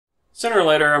Sooner or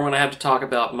later, I'm going to have to talk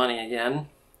about money again.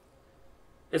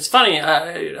 It's funny,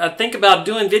 I think about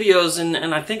doing videos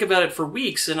and I think about it for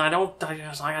weeks and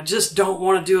I just don't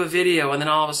want to do a video. And then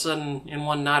all of a sudden, in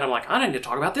one night, I'm like, I need to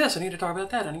talk about this, I need to talk about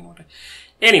that,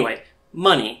 Anyway,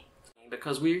 money.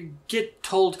 Because we get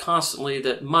told constantly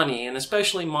that money, and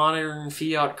especially modern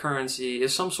fiat currency,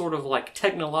 is some sort of like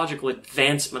technological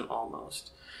advancement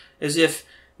almost. As if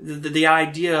the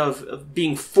idea of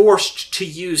being forced to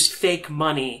use fake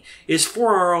money is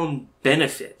for our own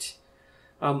benefit.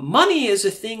 Money is a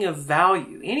thing of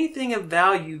value. Anything of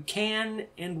value can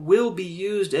and will be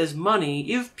used as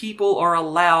money if people are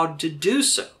allowed to do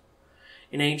so.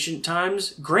 In ancient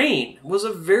times, grain was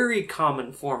a very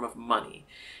common form of money.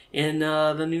 In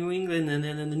the New England and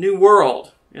in the New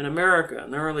World, in America, in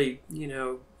the early,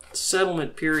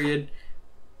 settlement period,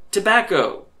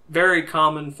 tobacco, very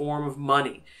common form of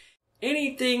money.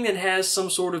 Anything that has some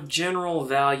sort of general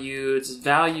value, it's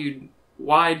valued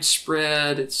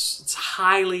widespread, it's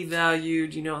highly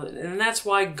valued, and that's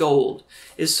why gold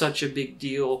is such a big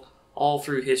deal all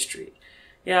through history.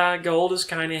 Yeah, gold is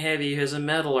kind of heavy as a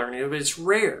metal, but it's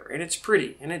rare, and it's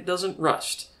pretty, and it doesn't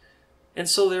rust. And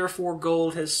so therefore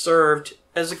gold has served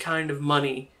as a kind of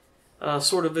money,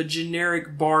 sort of a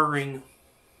generic bartering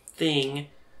thing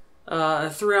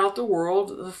throughout the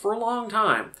world for a long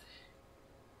time.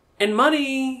 And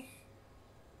money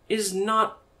is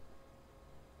not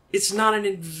an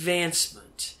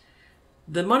advancement.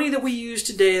 The money that we use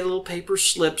today, the little paper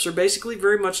slips, are basically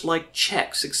very much like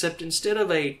checks, except instead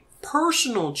of a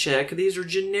personal check, these are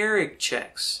generic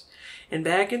checks. And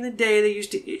back in the day, they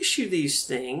used to issue these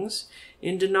things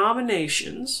in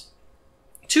denominations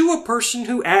to a person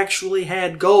who actually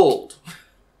had gold.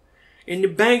 And the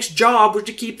bank's job was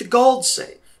to keep the gold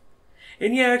safe.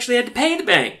 And you actually had to pay the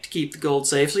bank to keep the gold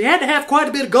safe. So you had to have quite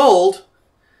a bit of gold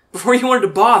before you wanted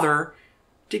to bother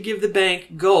to give the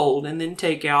bank gold and then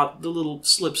take out the little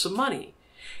slips of money.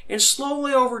 And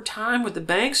slowly over time, what the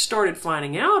banks started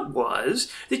finding out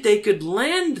was that they could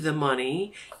lend the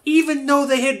money even though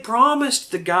they had promised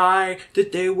the guy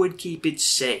that they would keep it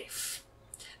safe.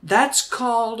 That's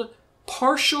called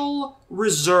partial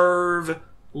reserve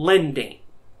lending.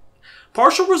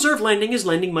 Partial reserve lending is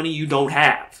lending money you don't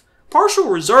have. Partial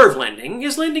reserve lending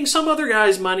is lending some other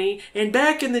guy's money, and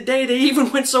back in the day they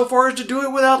even went so far as to do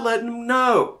it without letting him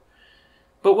know.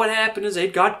 But what happened is they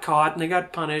got caught and they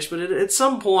got punished, but at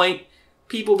some point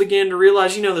people began to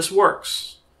realize, this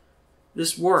works.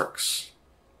 This works.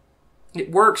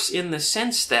 It works in the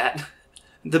sense that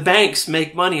the banks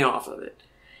make money off of it.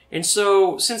 And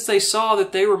so, since they saw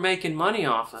that they were making money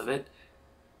off of it,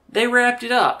 they wrapped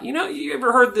it up. You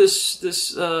ever heard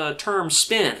this term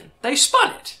spin? They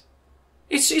spun it.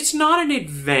 It's not an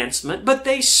advancement, but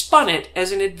they spun it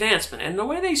as an advancement. And the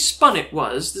way they spun it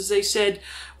was they said,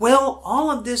 well, all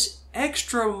of this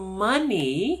extra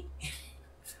money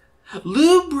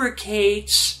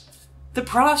lubricates the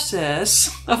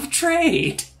process of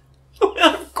trade.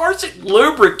 Well, of course it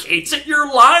lubricates it.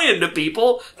 You're lying to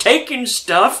people, taking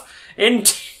stuff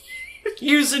and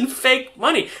using fake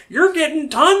money. You're getting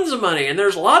tons of money and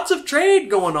there's lots of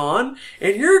trade going on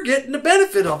and you're getting the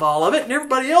benefit of all of it and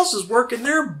everybody else is working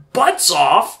their butts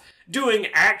off doing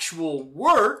actual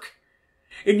work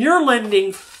and you're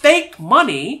lending fake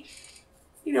money.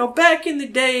 Back in the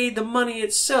day, the money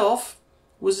itself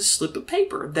was a slip of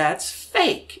paper. That's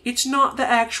fake. It's not the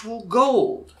actual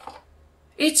gold.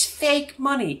 It's fake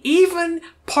money. Even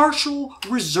partial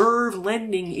reserve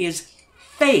lending is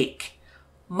fake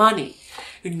money.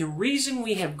 And the reason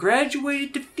we have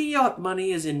graduated to fiat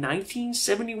money is in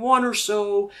 1971 or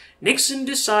so, Nixon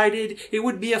decided it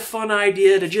would be a fun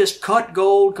idea to just cut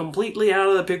gold completely out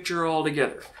of the picture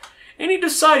altogether. And he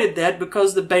decided that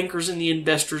because the bankers and the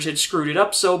investors had screwed it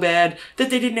up so bad that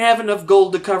they didn't have enough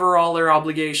gold to cover all their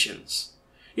obligations.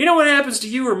 You know what happens to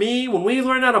you or me when we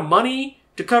run out of money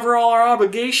to cover all our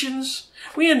obligations?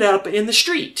 We end up in the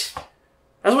street.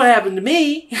 That's what happened to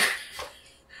me.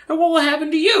 And what will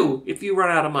happen to you if you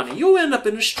run out of money? You'll end up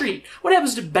in the street. What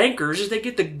happens to bankers is they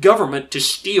get the government to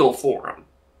steal for them.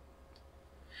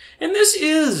 And this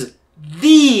is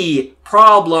the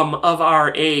problem of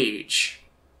our age.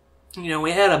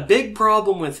 We had a big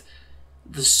problem with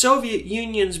the Soviet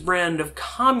Union's brand of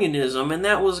communism, and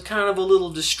that was kind of a little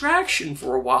distraction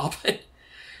for a while. But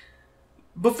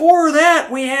before that,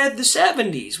 we had the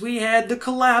 70s. We had the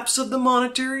collapse of the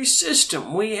monetary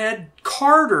system. We had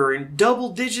Carter and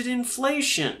double-digit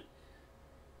inflation.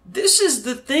 This is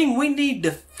the thing we need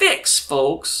to fix,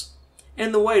 folks.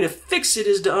 And the way to fix it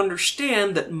is to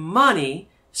understand that money,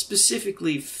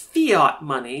 specifically fiat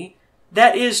money,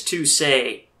 that is to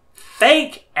say,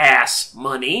 fake-ass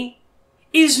money,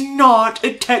 is not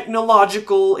a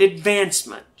technological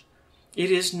advancement.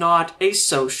 It is not a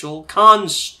social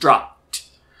construct.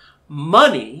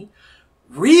 Money,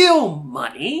 real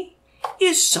money,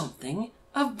 is something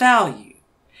of value.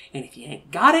 And if you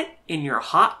ain't got it in your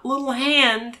hot little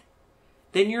hand,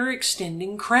 then you're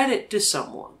extending credit to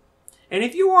someone. And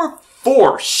if you are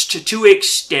forced to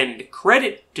extend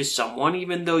credit to someone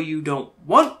even though you don't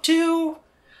want to,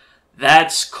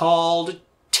 that's called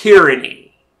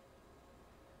tyranny.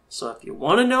 So if you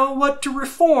want to know what to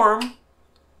reform,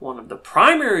 one of the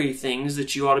primary things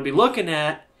that you ought to be looking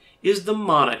at is the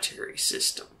monetary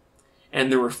system.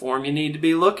 And the reform you need to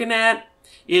be looking at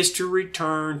is to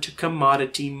return to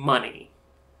commodity money.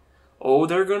 Oh,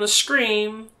 they're going to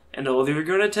scream, and oh, they're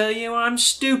going to tell you I'm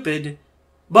stupid,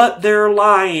 but they're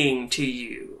lying to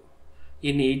you.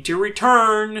 You need to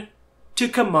return to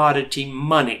commodity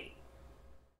money.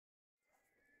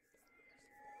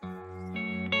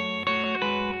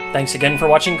 Thanks again for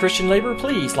watching Christian Labor.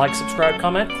 Please like, subscribe,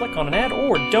 comment, click on an ad,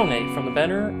 or donate from the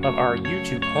banner of our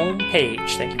YouTube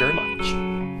homepage. Thank you very much.